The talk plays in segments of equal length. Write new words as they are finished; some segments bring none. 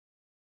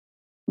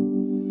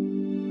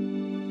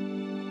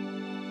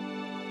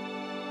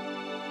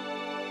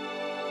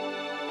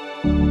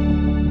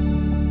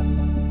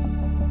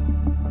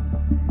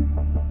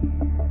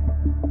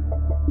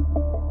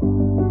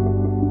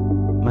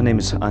name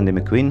is Andy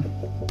McQueen.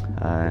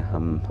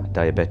 I'm a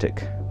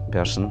diabetic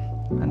person,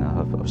 and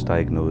I was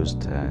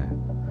diagnosed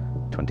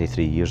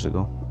 23 years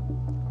ago.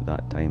 At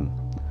that time,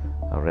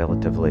 a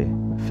relatively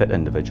fit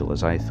individual,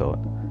 as I thought,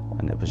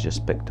 and it was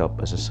just picked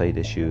up as a side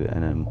issue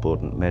in an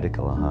important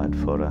medical I had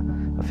for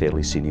a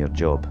fairly senior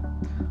job.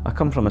 I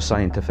come from a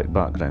scientific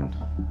background.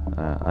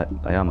 I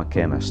am a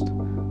chemist,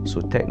 so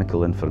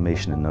technical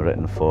information in a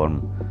written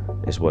form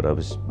is what I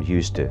was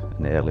used to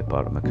in the early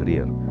part of my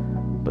career.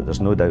 But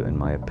there's no doubt, in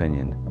my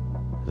opinion,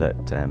 that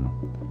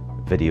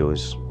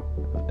videos,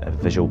 a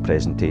visual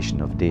presentation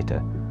of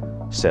data,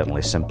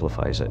 certainly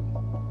simplifies it,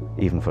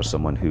 even for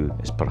someone who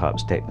is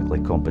perhaps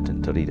technically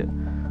competent to read it.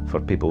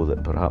 For people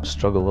that perhaps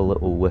struggle a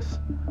little with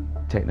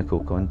technical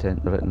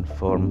content in written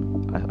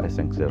form, I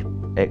think they're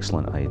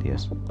excellent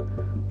ideas.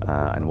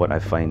 And what I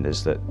find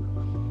is that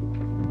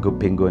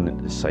going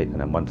into the site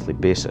on a monthly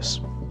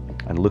basis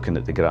and looking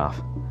at the graph,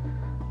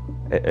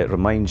 it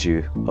reminds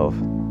you of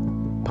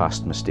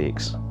past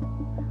mistakes.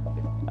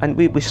 And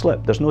we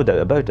slip, there's no doubt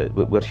about it.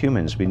 We're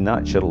humans, we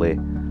naturally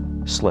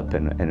slip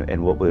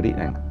in what we're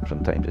eating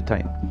from time to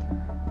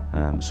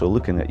time. So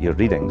looking at your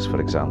readings,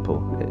 for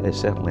example, it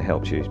certainly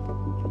helps you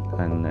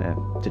and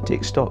to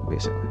take stock,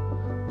 basically.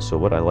 So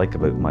what I like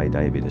about My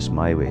Diabetes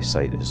My Way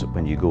site is that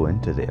when you go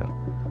into there,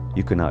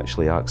 you can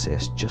actually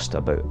access just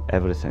about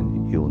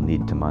everything you'll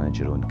need to manage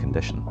your own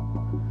condition.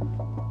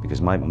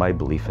 Because my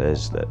belief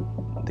is that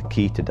the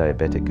key to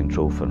diabetic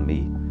control for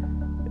me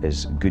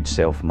is good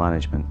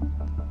self-management,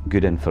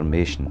 good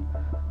information,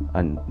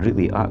 and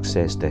really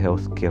access to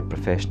healthcare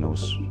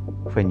professionals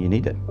when you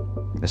need it.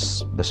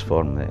 This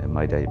form,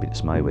 My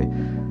Diabetes My Way,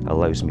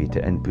 allows me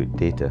to input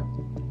data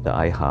that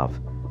I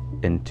have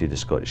into the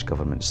Scottish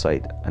Government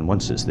site, and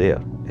once it's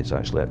there, it's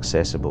actually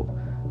accessible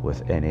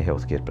with any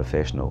healthcare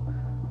professional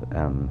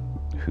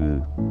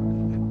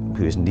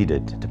who is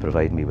needed to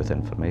provide me with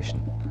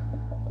information.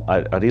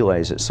 I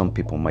realise that some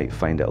people might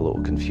find it a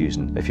little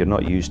confusing. If you're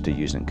not used to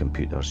using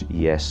computers,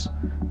 yes,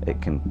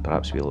 it can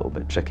perhaps be a little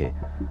bit tricky,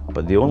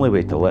 but the only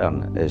way to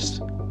learn is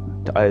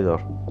to either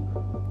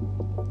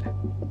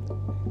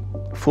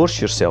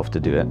force yourself to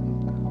do it,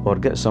 or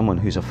get someone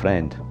who's a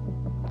friend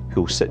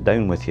who'll sit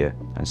down with you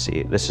and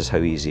say, this is how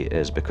easy it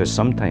is, because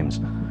sometimes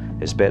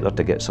it's better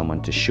to get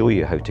someone to show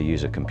you how to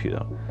use a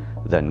computer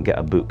than get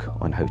a book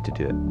on how to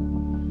do it.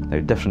 Now,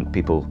 different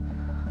people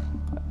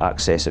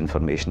access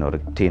information or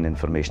obtain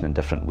information in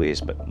different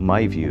ways, but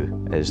my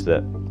view is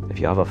that if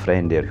you have a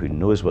friend there who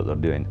knows what they're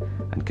doing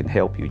and can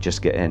help you,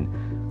 just get in.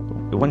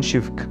 Once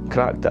you've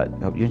cracked that,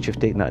 once you've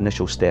taken that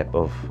initial step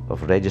of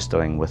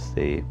registering with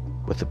the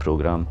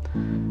program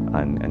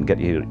and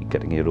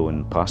getting your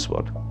own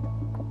password,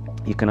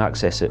 you can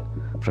access it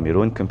from your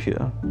own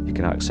computer, you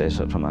can access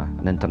it from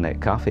an internet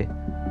cafe,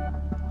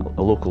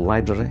 a local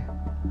library.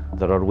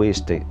 There are ways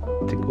to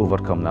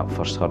overcome that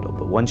first hurdle,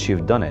 but once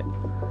you've done it,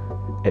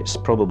 it's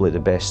probably the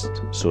best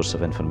source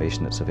of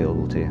information that's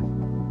available to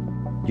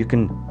you. You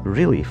can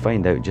really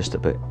find out just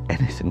about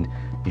anything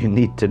you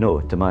need to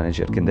know to manage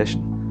your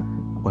condition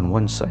on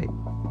one site.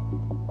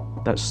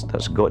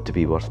 That's got to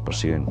be worth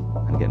pursuing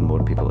and getting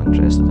more people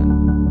interested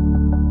in.